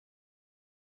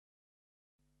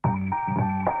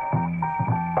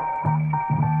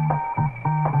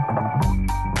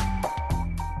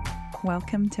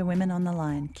Welcome to Women on the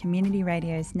Line, Community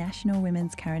Radio's national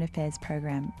women's current affairs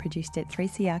program, produced at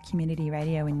 3CR Community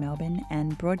Radio in Melbourne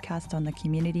and broadcast on the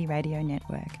Community Radio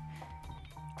Network.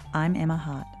 I'm Emma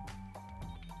Hart.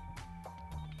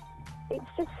 It's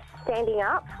just standing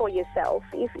up for yourself.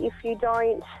 If you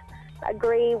don't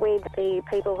agree with the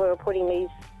people who are putting these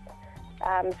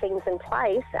things in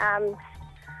place,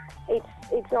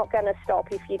 it's not going to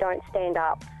stop if you don't stand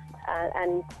up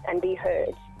and be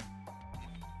heard.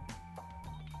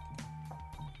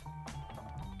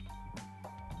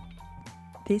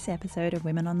 This episode of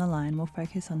Women on the Line will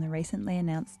focus on the recently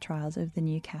announced trials of the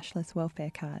new cashless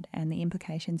welfare card and the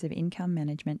implications of income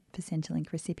management for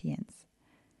Centrelink recipients.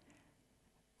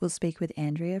 We'll speak with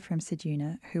Andrea from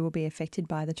Ceduna, who will be affected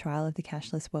by the trial of the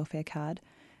cashless welfare card,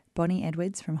 Bonnie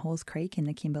Edwards from Halls Creek in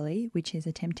the Kimberley, which is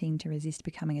attempting to resist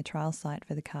becoming a trial site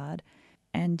for the card,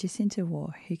 and Jacinta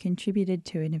Waugh, who contributed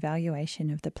to an evaluation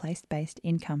of the place-based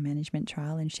income management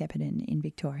trial in Shepparton in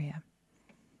Victoria.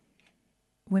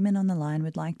 Women on the Line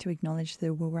would like to acknowledge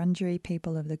the Wurundjeri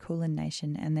people of the Kulin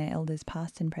Nation and their elders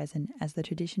past and present as the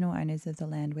traditional owners of the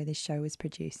land where this show is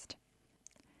produced.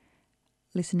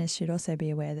 Listeners should also be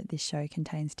aware that this show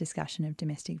contains discussion of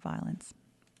domestic violence.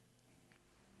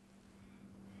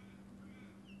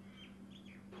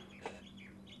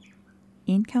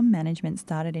 Income management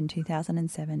started in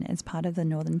 2007 as part of the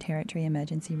Northern Territory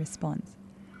Emergency Response.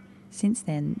 Since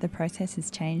then, the process has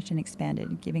changed and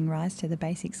expanded, giving rise to the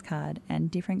Basics card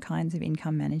and different kinds of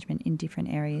income management in different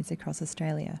areas across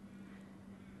Australia.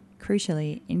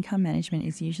 Crucially, income management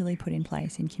is usually put in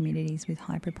place in communities with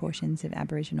high proportions of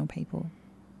Aboriginal people.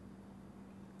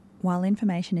 While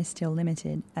information is still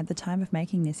limited, at the time of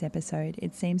making this episode,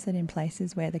 it seems that in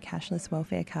places where the cashless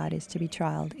welfare card is to be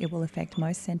trialled, it will affect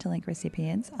most Centrelink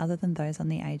recipients other than those on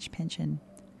the aged pension.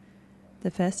 The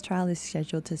first trial is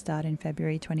scheduled to start in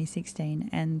February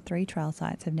 2016 and 3 trial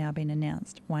sites have now been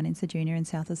announced, one in Ceduna in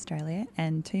South Australia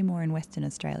and 2 more in Western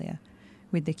Australia,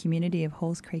 with the community of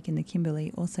Halls Creek in the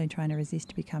Kimberley also trying to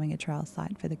resist becoming a trial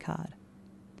site for the card.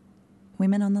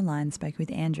 Women on the Line spoke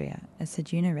with Andrea, a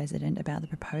Ceduna resident, about the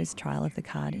proposed trial of the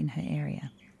card in her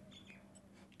area.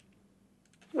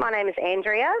 My name is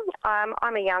Andrea.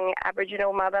 I'm a young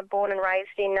Aboriginal mother born and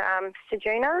raised in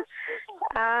Ceduna.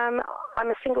 I'm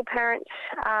a single parent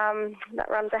that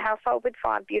runs a household with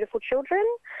 5 beautiful children.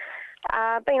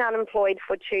 Been unemployed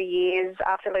for 2 years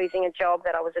after losing a job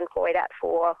that I was employed at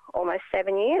for almost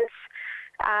 7 years.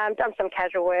 Done some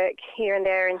casual work here and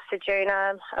there in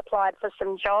Ceduna, applied for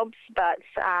some jobs, but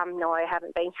no, I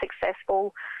haven't been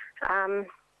successful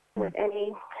with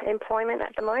any employment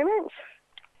at the moment.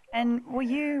 And will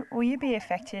you be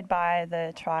affected by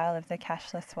the trial of the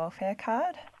cashless welfare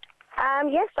card?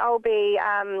 Yes, I'll be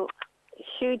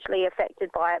hugely affected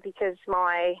by it because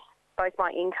both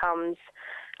my incomes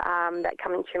that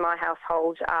come into my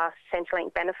household are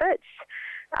Centrelink benefits.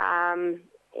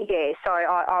 So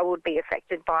I would be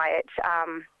affected by it,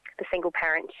 the single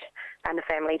parent and the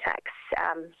family tax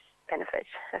benefit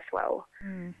as well.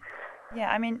 Mm. Yeah,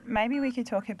 I mean, maybe we could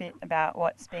talk a bit about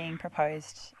what's being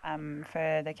proposed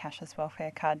for the cashless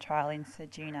welfare card trial in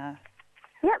Ceduna.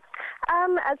 Yep.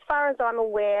 As far as I'm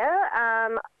aware,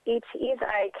 it is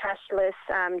a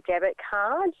cashless debit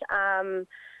card.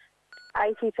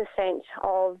 80%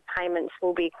 of payments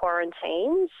will be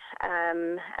quarantined,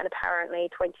 and apparently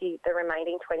the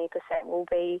remaining 20% will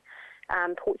be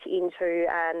put into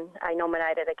a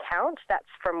nominated account. That's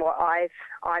from what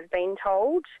I've been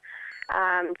told.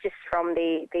 Just from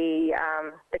the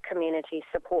community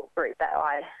support group that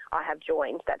I have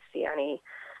joined. That's the only,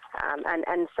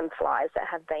 and some flyers that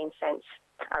have been sent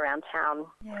around town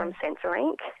from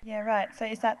Centrelink. Yeah, right. So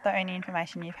is that the only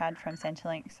information you've had from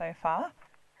Centrelink so far?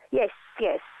 Yes.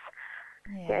 Yeah.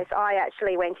 Yes, I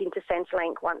actually went into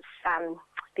Centrelink once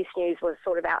this news was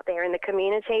sort of out there in the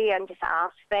community and just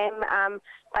asked them.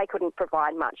 They couldn't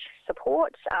provide much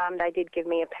support. They did give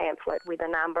me a pamphlet with a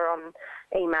number on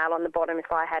email on the bottom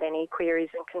if I had any queries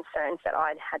and concerns that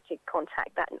I'd had to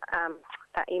contact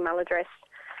that email address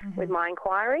with my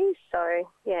inquiries. So,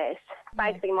 yes,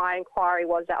 basically my inquiry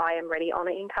was that I am ready on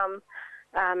an income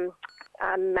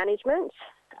management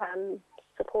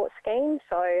support scheme.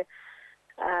 So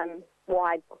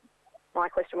my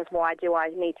question was, why do I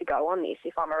need to go on this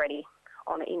if I'm already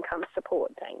on an income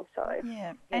support thing? So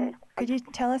And could you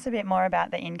tell us a bit more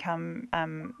about the income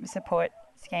support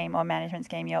scheme or management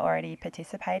scheme you're already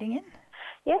participating in?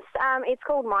 Yes, it's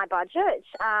called My Budget.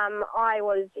 I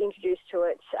was introduced to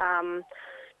it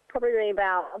probably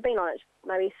I've been on it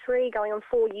maybe 3 going on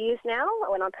 4 years now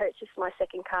when I purchased my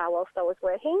second car whilst I was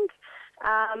working.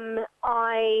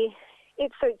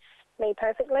 It suits me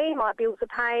perfectly. My bills are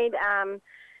paid.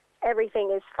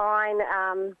 everything is fine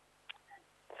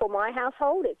for my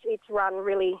household. It's run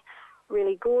really,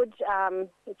 really good.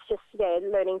 It's just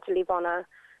learning to live on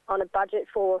a budget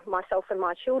for myself and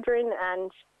my children.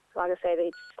 And like I said,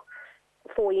 it's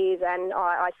 4 years, and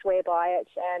I swear by it.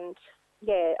 And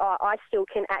I still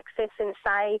can access and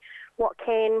say what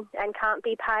can and can't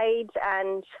be paid,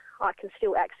 and I can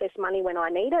still access money when I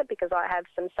need it because I have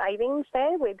some savings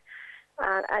there with,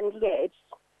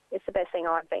 it's the best thing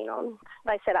I've been on.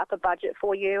 They set up a budget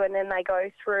for you, and then they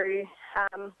go through,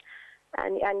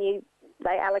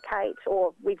 they allocate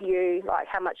or with you like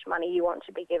how much money you want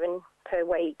to be given per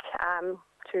week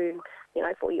to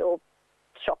for your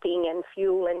shopping and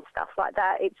fuel and stuff like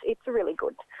that. It's a really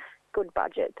good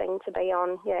budget thing to be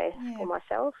on, for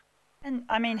myself. And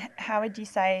I mean, how would you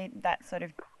say that sort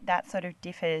of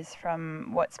differs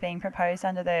from what's being proposed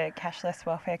under the cashless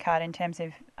welfare card in terms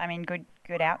of, I mean, good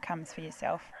outcomes for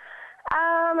yourself?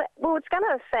 Well, it's going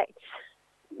to affect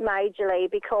majorly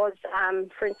because,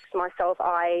 for instance, myself,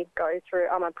 I'm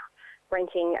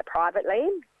renting privately,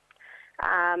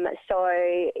 so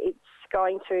it's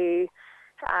going to.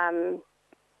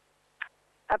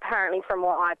 Apparently, from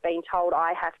what I've been told,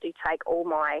 I have to take all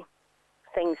my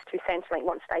things to Centrelink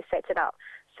once they set it up,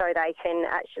 so they can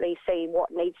actually see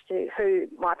who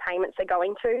my payments are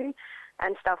going to,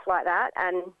 and stuff like that.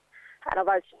 And I've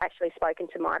actually spoken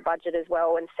to my budget as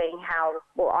well and seeing how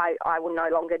I will no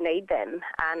longer need them,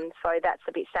 and so that's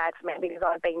a bit sad for me because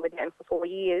I've been with them for 4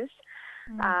 years.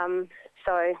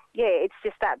 It's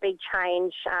just that big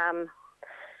change,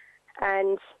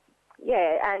 and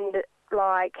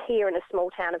like here in a small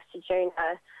town of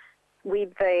Ceduna, with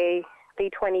the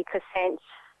 20%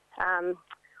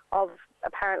 of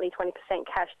apparently 20%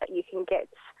 cash that you can get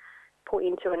put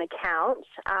into an account,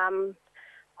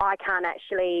 I can't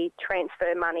actually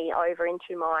transfer money over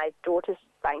into my daughter's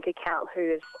bank account, who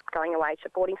is going away to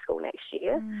boarding school next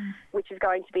year, which is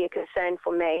going to be a concern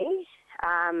for me,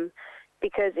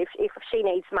 because if she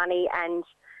needs money and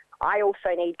I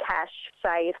also need cash,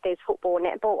 say if there's football or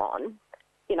netball on,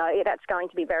 that's going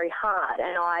to be very hard.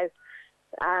 And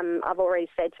I've already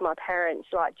said to my parents,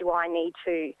 like, do I need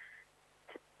to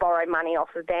borrow money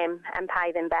off of them and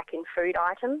pay them back in food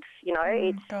items?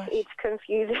 It's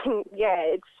confusing.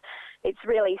 It's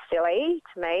really silly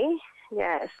to me.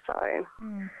 So.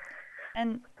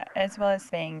 And as well as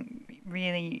being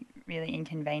really, really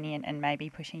inconvenient and maybe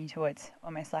pushing you towards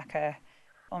almost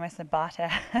a barter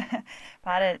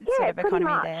sort of economy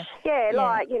much. there.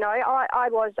 I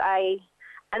was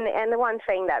and the one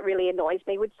thing that really annoys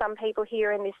me with some people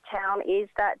here in this town is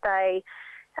that they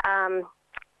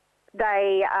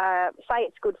say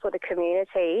it's good for the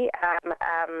community,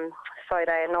 so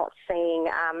they're not seeing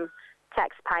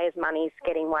taxpayers' money's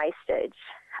getting wasted,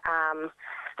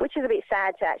 which is a bit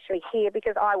sad to actually hear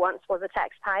because I once was a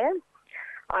taxpayer.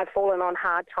 I've fallen on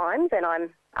hard times and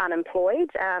I'm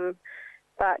unemployed,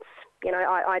 but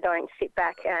I don't sit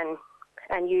back and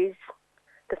use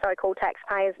the so-called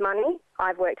taxpayers' money.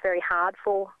 I've worked very hard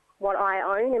for what I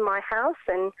own in my house,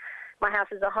 and my house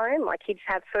is a home. My kids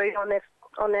have food on their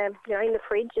in the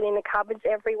fridge and in the cupboards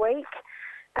every week,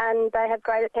 and they have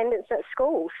great attendance at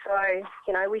school. So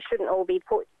we shouldn't all be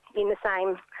put in the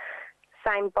same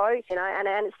boat. And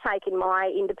it's taken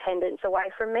my independence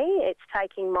away from me. It's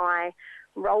taking my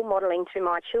role modelling to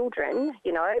my children.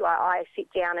 Like I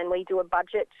sit down and we do a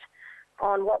budget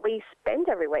on what we spend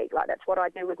every week. Like that's what I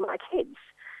do with my kids.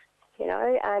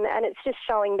 And it's just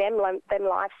showing them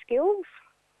life skills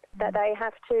that they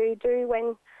have to do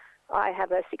when I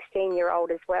have a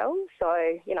 16-year-old as well.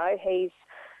 So, he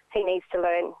needs to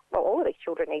learn, well, all of these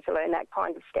children need to learn that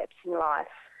kind of steps in life.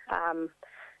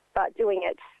 But doing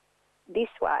it this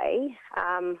way,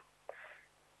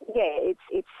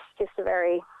 it's just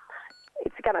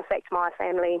it's going to affect my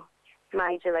family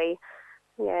majorly,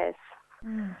 yes.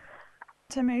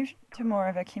 To move to more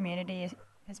of a community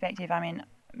perspective, I mean,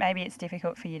 maybe it's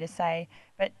difficult for you to say,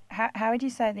 but how would you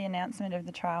say the announcement of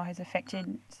the trial has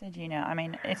affected Ceduna? I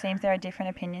mean, it seems there are different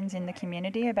opinions in the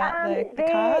community about the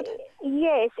card.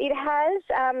 Yes, it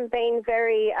has been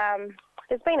very.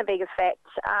 There's been a big effect.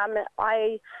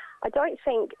 I don't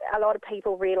think a lot of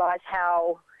people realise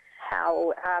how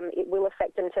it will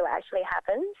affect them until it actually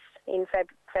happens in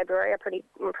February. I'm pretty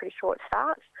sure it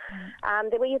starts.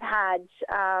 That we've had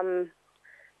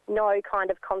no kind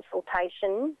of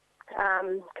consultation.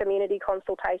 Community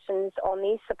consultations on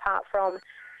this, apart from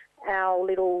our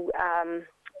little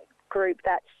group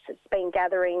that's been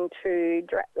gathering to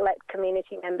let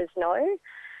community members know.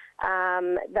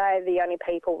 They're the only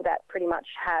people that pretty much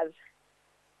have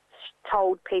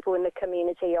told people in the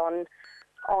community on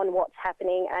on what's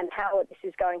happening and how this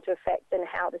is going to affect and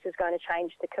how this is going to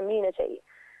change the community.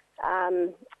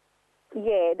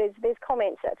 There's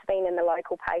comments that's been in the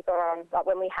local paper on, like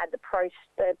when we had the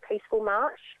peaceful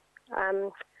march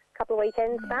a couple of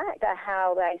weekends back,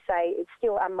 how they say it's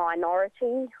still a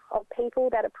minority of people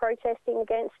that are protesting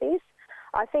against this.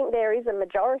 I think there is a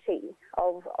majority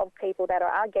of people that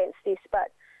are against this,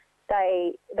 but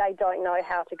they don't know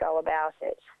how to go about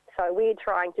it. So we're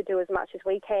trying to do as much as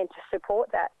we can to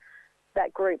support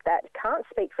that group that can't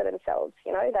speak for themselves,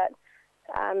 that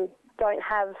don't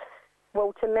have,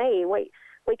 well, to me,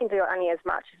 we can do only as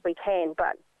much as we can,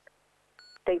 but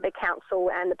the council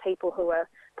and the people who are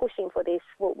pushing for this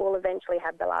will eventually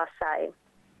have the last say.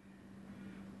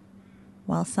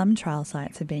 While some trial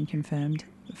sites have been confirmed,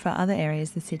 for other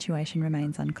areas the situation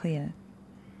remains unclear.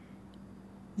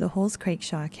 The Halls Creek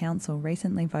Shire Council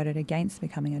recently voted against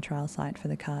becoming a trial site for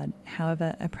the card.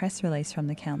 However, a press release from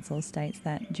the council states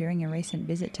that during a recent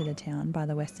visit to the town by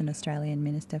the Western Australian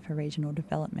Minister for Regional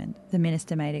Development, the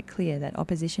minister made it clear that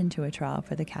opposition to a trial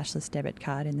for the cashless debit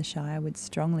card in the Shire would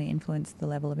strongly influence the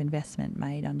level of investment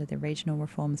made under the Regional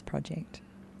Reforms Project.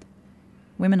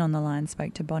 Women on the Line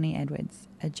spoke to Bonnie Edwards,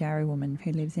 a Jarrah woman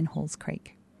who lives in Halls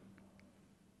Creek.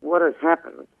 What has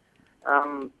happened?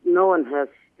 No one has.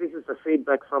 This is the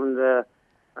feedback from the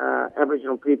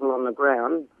Aboriginal people on the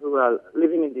ground who are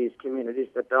living in these communities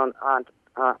that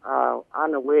are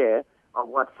unaware of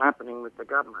what's happening with the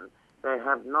government. There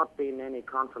have not been any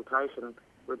consultation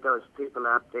with those people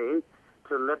out there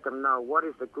to let them know what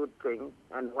is the good thing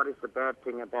and what is the bad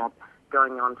thing about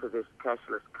going on to this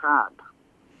cashless card.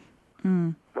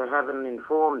 They haven't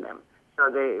informed them. So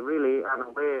they're really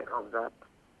unaware of that,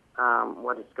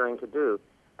 what it's going to do.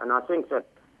 And I think that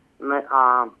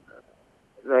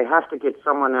they have to get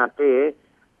someone out there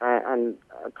and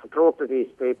to talk to these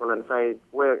people and say,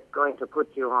 we're going to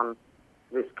put you on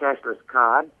this cashless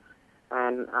card,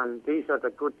 and these are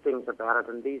the good things about it,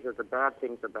 and these are the bad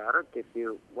things about it, if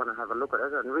you want to have a look at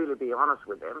it, and really be honest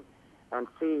with them and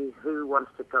see who wants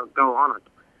to go on it.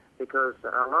 Because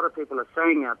a lot of people are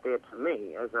saying out there to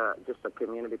me, as just a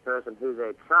community person who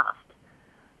they trust,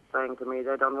 saying to me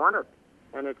they don't want it.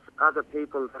 And it's other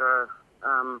people that are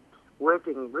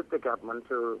working with the government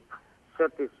to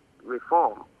set this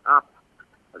reform up,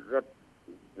 that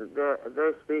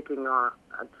they're speaking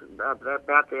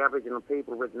about the Aboriginal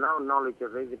people with no knowledge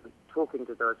of even talking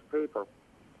to those people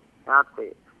out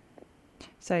there.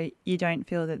 So you don't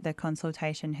feel that the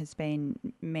consultation has been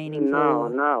meaningful?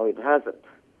 No, it hasn't.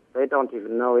 They don't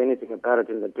even know anything about it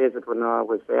in the desert when I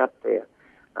was out there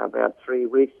about 3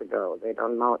 weeks ago. They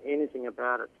don't know anything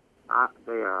about it.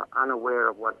 They are unaware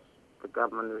of what the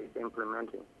government is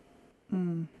implementing.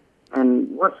 And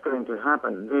what's going to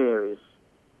happen there is,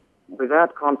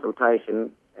 without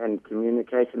consultation and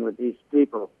communication with these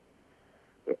people,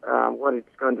 what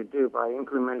it's going to do by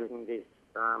implementing this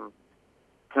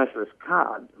cashless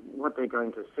card, what they're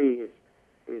going to see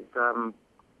is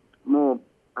more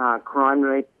crime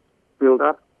rate build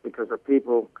up because of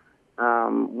people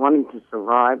wanting to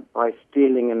survive by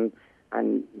stealing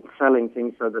and selling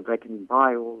things so that they can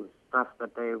buy all the stuff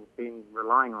that they've been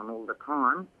relying on all the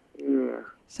time. Yeah.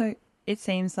 So it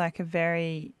seems like a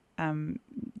very,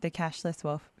 the cashless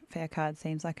welfare card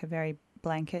seems like a very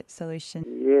blanket solution.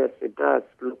 Yes, it does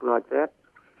look like that.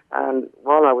 And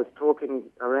while I was talking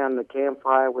around the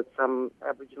campfire with some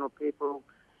Aboriginal people,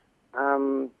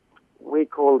 we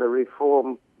call the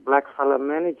reform blackfella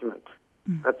management.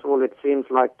 That's all it seems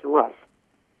like to us,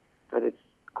 that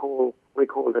we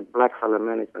call it blackfella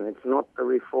management. It's not the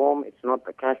reform, it's not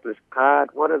the cashless card.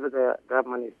 Whatever the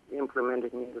government is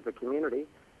implementing into the community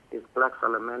is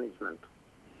blackfella management.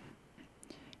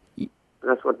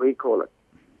 That's what we call it.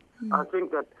 I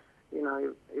think that,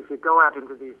 if you go out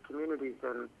into these communities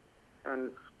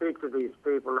and speak to these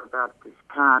people about this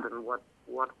card and what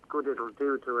good it'll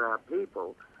do to our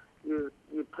people, you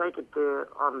take it there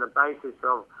on the basis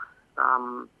of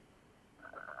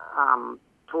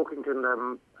talking to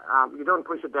them. You don't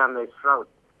push it down their throat.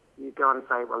 You go and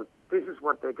say, well, this is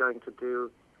what they're going to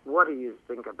do. What do you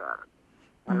think about it?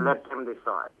 And let them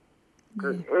decide.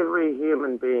 Because every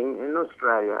human being in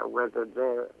Australia, whether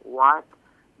they're white,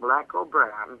 black or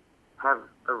brown, have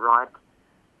the right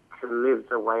to live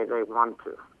the way they want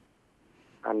to.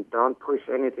 And don't push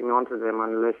anything onto them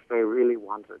unless they really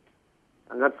want it.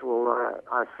 And that's all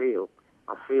I feel.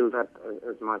 I feel that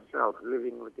as myself,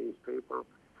 living with these people.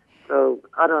 So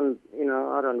I don't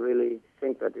really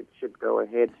think that it should go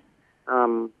ahead.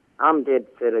 I'm dead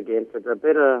set against it. A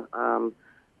better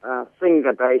thing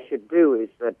that they should do is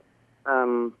that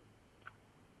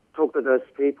talk to those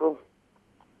people,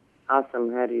 ask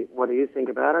them what do you think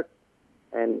about it,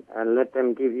 and let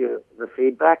them give you the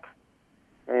feedback.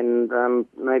 And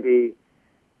maybe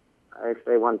if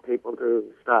they want people to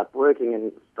start working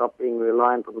and stop being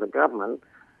reliant on the government,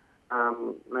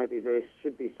 maybe there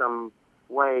should be some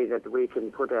way that we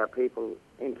can put our people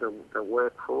into the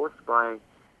workforce by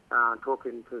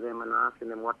talking to them and asking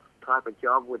them what type of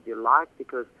job would you like,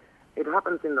 because it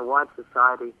happens in the white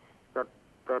society that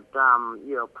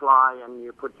you apply and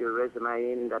you put your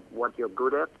resume in that what you're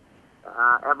good at.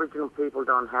 Aboriginal people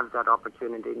don't have that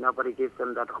opportunity. Nobody gives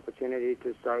them that opportunity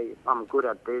to say, I'm good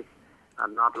at this,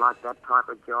 I'm not like that type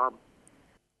of job.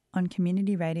 On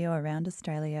community radio around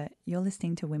Australia, you're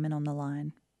listening to Women on the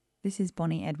Line. This is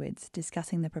Bonnie Edwards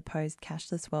discussing the proposed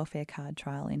cashless welfare card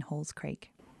trial in Halls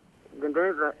Creek. They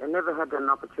never had an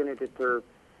opportunity to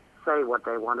say what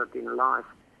they wanted in life.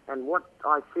 And what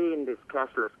I see in this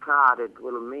cashless card,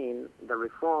 the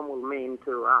reform will mean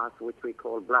to us, which we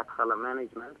call blackfellow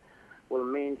management, will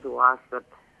mean to us that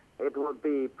it will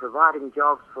be providing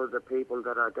jobs for the people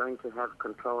that are going to have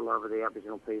control over the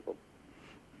Aboriginal people.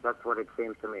 That's what it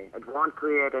seems to me. It won't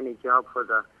create any job for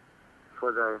the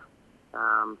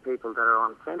people that are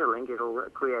on Centrelink. It'll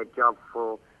create jobs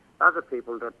for other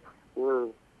people that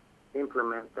will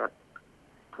implement that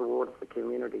towards the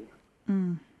community.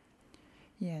 Mm.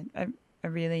 Yeah, a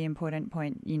really important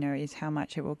point, is how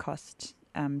much it will cost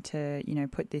to,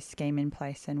 put this scheme in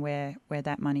place and where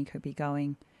that money could be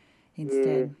going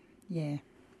instead. Yeah.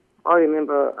 I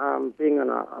remember being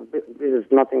on this has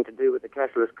nothing to do with the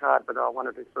cashless card, but I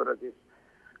wanted to sort of just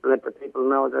let the people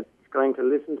know that's going to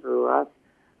listen to us.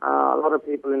 A lot of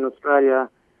people in Australia,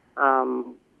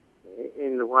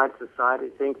 in the white society,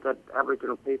 think that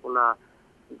Aboriginal people are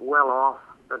well off,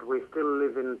 but we still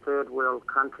live in third world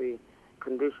country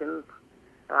conditions.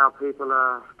 Our people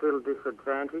are still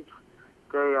disadvantaged.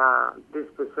 They are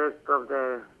dispossessed of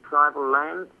their tribal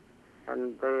lands,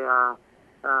 and they are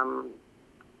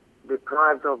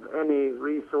deprived of any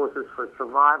resources for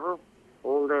survival.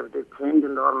 All they're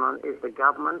dependent on is the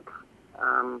government,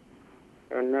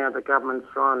 and now the government's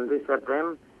thrown this at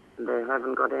them, and they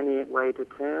haven't got any way to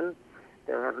turn.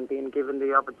 They haven't been given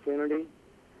the opportunity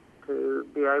to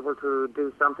be able to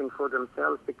do something for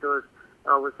themselves, because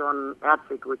I was on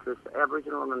ATSIC, which was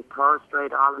Aboriginal and Torres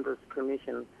Strait Islanders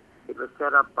Commission. It was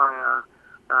set up by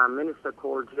a minister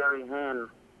called Jerry Han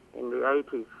in the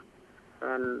 80s.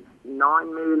 And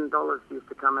 $9 million used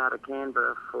to come out of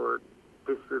Canberra for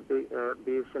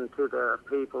distribution to the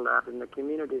people out in the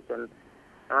communities. And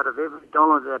out of every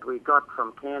dollar that we got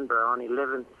from Canberra, only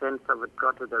 11 cents of it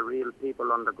got to the real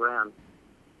people on the ground.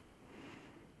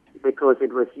 Because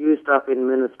it was used up in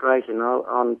administration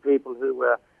on people who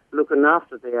were looking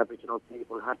after the Aboriginal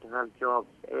people, had to have jobs,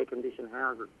 air-conditioned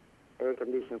houses,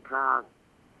 air-conditioned cars.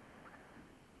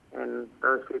 And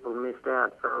those people missed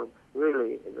out. So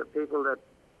really, the people that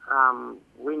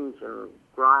whinge and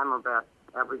grime about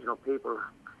Aboriginal people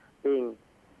being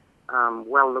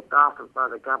well looked after by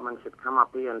the government should come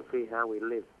up here and see how we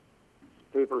live.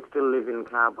 People still live in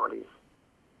car bodies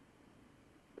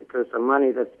because the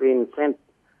money that's been sent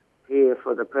here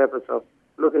for the purpose of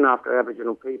looking after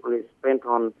Aboriginal people is spent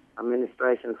on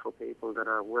administration for people that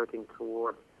are working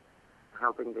towards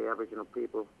helping the Aboriginal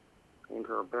people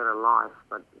into a better life,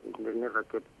 but they never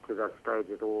get to that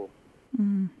stage at all.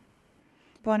 Mm.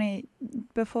 Bonnie,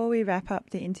 before we wrap up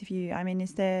the interview,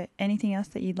 is there anything else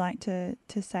that you'd like to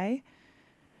say?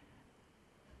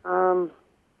 No,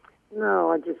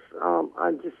 I'm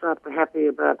just not happy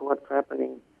about what's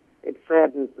happening. It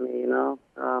saddens me,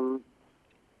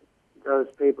 those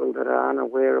people that are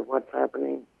unaware of what's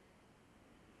happening.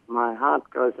 My heart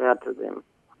goes out to them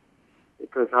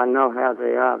because I know how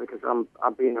they are, because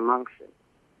I've been amongst it.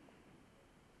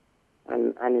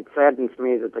 And it saddens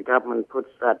me that the government puts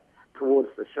that towards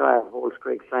the Shire of Halls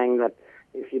Creek, saying that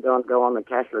if you don't go on the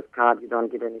cashless card, you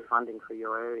don't get any funding for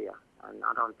your area. And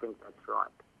I don't think that's right.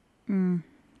 Mm.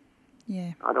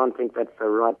 Yeah. I don't think that's the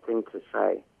right thing to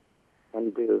say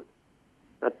and do.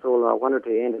 That's all. I wanted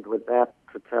to end it with that,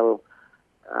 to tell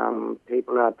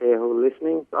people out there who are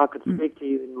listening. I could speak to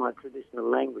you in my traditional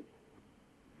language.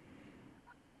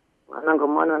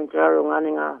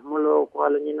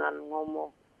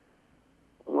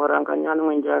 Ngorangkanyan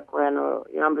ngenja kwano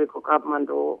yambi ko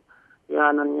kapmando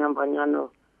yanan nyamba nyano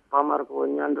pamar ko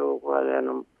nyando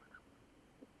kwaleno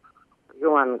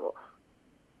yuango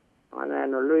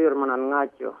maneno luyur manan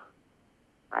ngacho.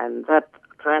 And that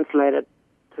translated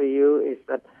to you is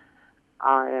that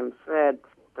I am sad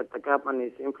that the government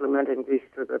is implementing this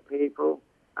to the people,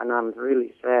 and I'm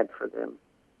really sad for them.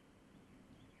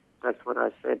 That's what I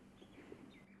said.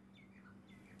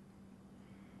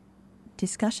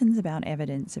 Discussions about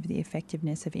evidence of the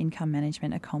effectiveness of income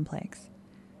management are complex.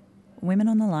 Women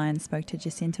on the Line spoke to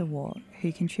Jacinta Waugh,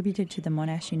 who contributed to the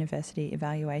Monash University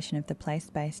evaluation of the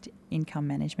place-based income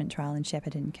management trial in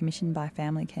Shepparton, commissioned by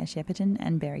Family Care Shepparton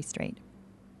and Berry Street.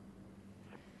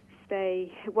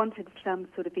 They wanted some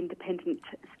sort of independent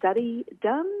study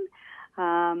done,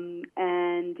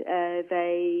 and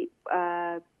they,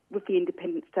 with the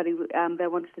independent study, they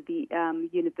wanted the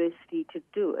university to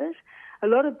do it. A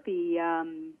lot of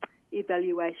the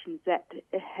evaluations that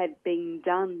had been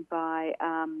done by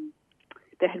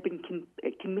that had been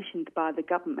commissioned by the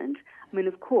government. I mean,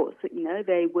 of course,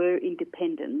 they were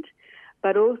independent,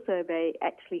 but also they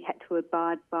actually had to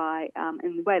abide by,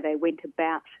 and the way they went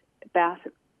about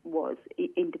it was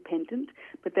independent,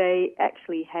 but they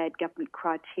actually had government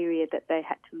criteria that they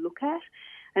had to look at.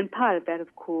 And part of that,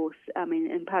 of course,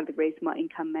 and part of the reason why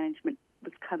income management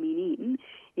was coming in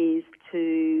is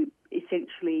to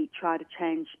essentially try to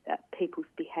change people's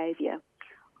behaviour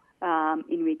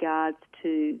in regards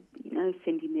to,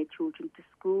 sending their children to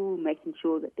school, making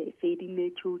sure that they're feeding their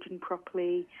children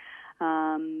properly,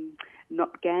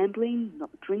 not gambling, not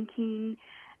drinking.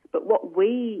 But what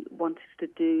we wanted to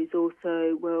do is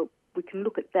also, we can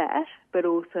look at that, but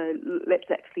also let's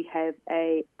actually have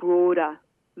a broader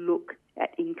look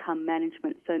at income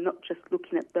management. So not just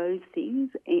looking at those things,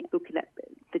 looking at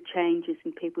the changes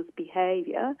in people's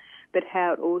behaviour, but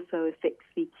how it also affects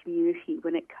the community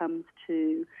when it comes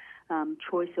to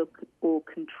choice or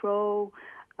control,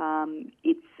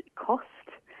 its cost.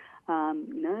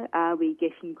 Are we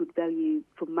getting good value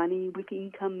for money with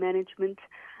income management?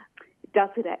 Does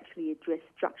it actually address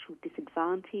structural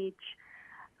disadvantage?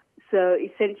 So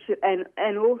essentially,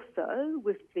 and also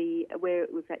with where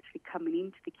it was actually coming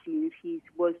into the communities,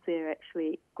 was there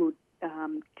actually good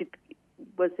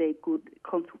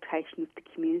consultation with the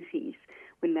communities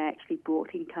when they actually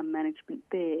brought income management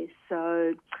there?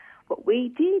 So what we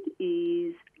did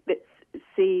is let's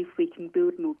see if we can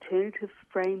build an alternative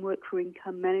framework for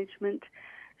income management.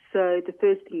 So the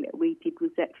first thing that we did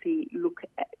was actually look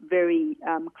at very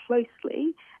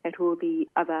closely at all the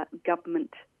other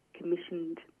government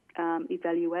commissioned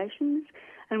evaluations,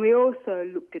 and we also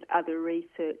looked at other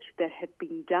research that had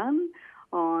been done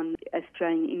on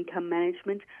Australian income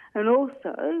management and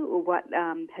also what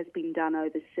has been done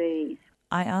overseas.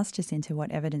 I asked Jacinta what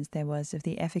evidence there was of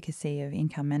the efficacy of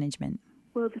income management.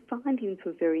 Well, the findings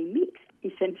were very mixed,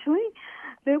 essentially.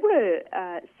 There were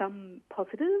some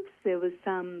positives. There was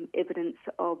some evidence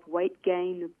of weight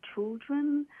gain of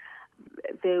children.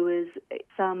 There was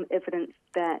some evidence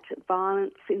that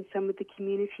violence in some of the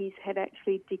communities had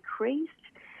actually decreased,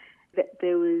 that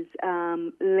there was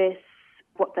less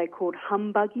what they called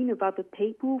humbugging of other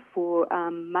people for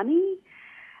money.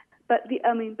 But the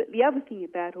other thing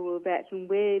about all of that, and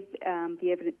where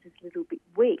the evidence is a little bit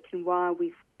weak, and why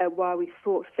we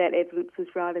thought that evidence was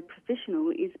rather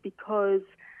provisional, is because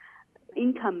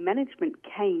income management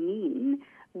came in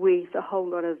with a whole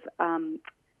lot of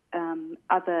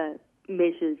other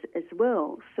measures as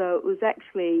well. So it was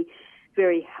actually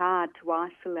very hard to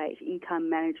isolate income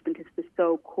management as the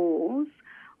sole cause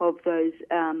of those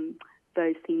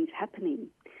things happening.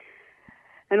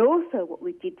 And also what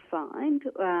we did find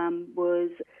was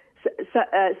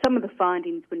some of the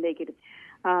findings were negative.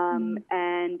 And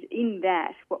in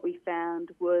that, what we found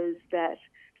was that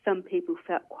some people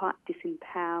felt quite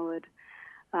disempowered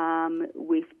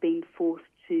with being forced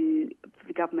to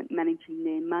the government managing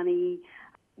their money.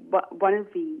 But one of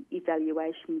the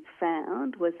evaluations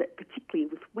found was that particularly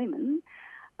with women,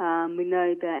 we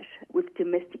know that with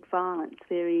domestic violence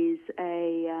there is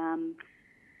a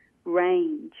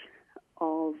range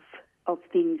of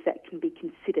things that can be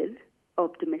considered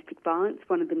of domestic violence.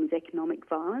 One of them is economic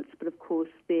violence, but of course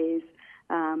there's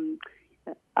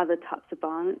other types of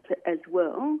violence as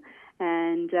well.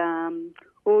 And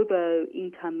although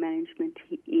income management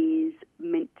is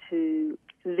meant to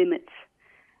limit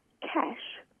cash,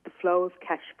 the flow of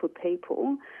cash for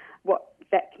people, what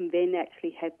that can then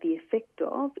actually have the effect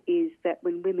of is that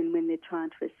when they're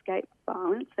trying to escape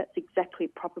violence, that's exactly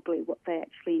probably what they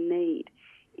actually need.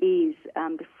 Is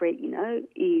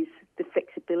the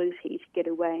flexibility to get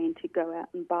away and to go out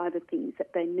and buy the things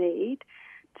that they need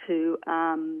to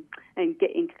and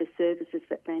get into the services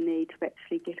that they need to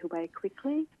actually get away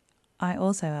quickly. I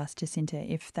also asked Jacinta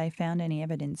if they found any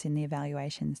evidence in the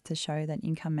evaluations to show that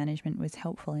income management was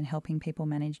helpful in helping people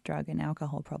manage drug and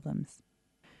alcohol problems.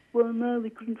 Well, no, we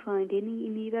couldn't find any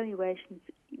in the evaluations.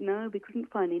 No, we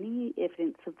couldn't find any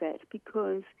evidence of that,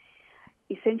 because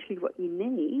essentially what you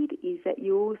need is that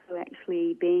you also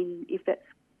actually then, if that's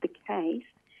the case,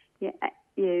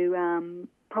 you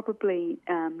probably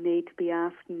need to be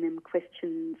asking them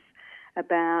questions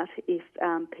about if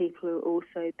people are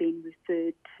also being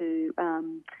referred to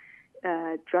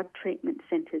drug treatment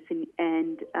centres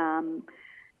and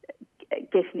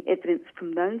getting evidence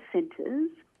from those centres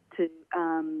to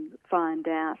find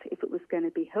out if it was going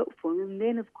to be helpful. And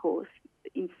then, of course,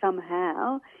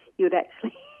 somehow you'd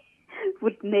actually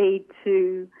would need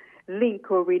to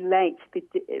link or relate the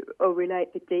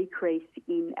decrease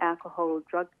in alcohol or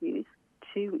drug use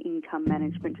to income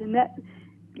management. And that,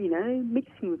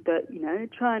 mixing with the,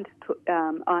 trying to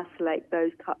isolate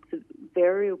those types of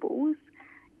variables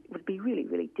would be really,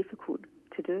 really difficult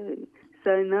to do.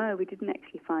 So no, we didn't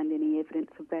actually find any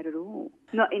evidence of that at all.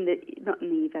 Not in the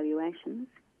evaluations.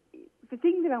 The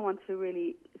thing that I want to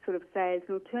really sort of say is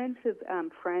an alternative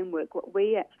framework. What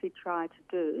we actually try to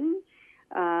do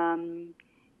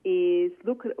is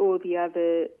look at all the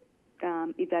other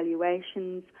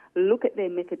evaluations, look at their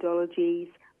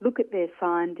methodologies, look at their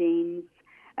findings,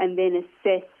 and then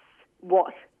assess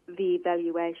what the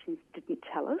evaluations didn't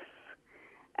tell us.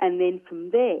 And then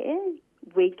from there,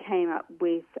 we came up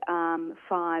with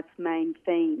 5 main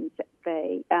themes that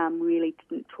they really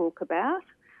didn't talk about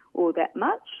or that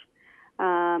much.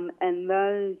 And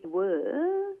those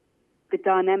were the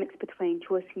dynamics between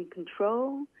choice and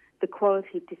control, the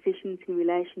quality of decisions in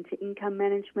relation to income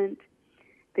management,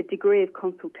 the degree of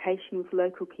consultation with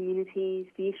local communities,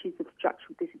 the issues of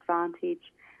structural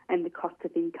disadvantage, and the cost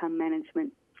of income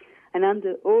management. And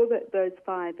under all those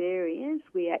 5 areas,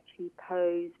 we actually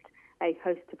posed a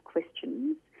host of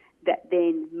questions that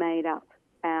then made up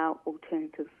our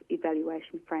alternative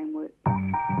evaluation framework.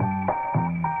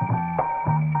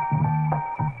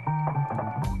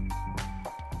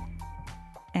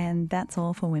 And that's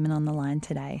all for Women on the Line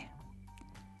today.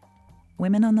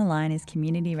 Women on the Line is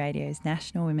Community Radio's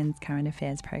National Women's Current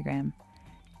Affairs program.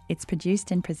 It's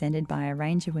produced and presented by a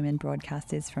range of women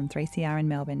broadcasters from 3CR in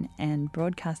Melbourne and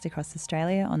broadcast across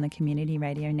Australia on the Community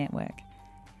Radio Network.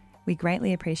 We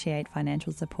greatly appreciate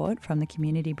financial support from the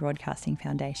Community Broadcasting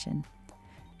Foundation.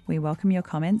 We welcome your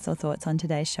comments or thoughts on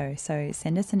today's show, so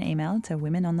send us an email to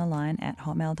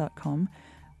womenontheline@hotmail.com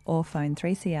or phone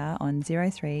 3CR on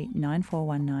 03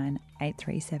 9419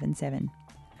 8377.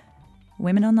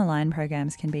 Women on the Line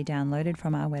programs can be downloaded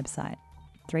from our website,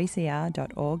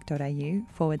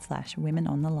 3cr.org.au/Women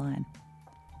on the Line.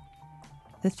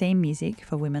 The theme music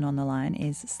for Women on the Line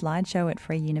is Slideshow at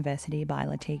Free University by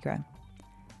Latigra.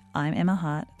 I'm Emma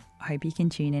Hart. Hope you can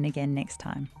tune in again next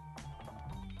time.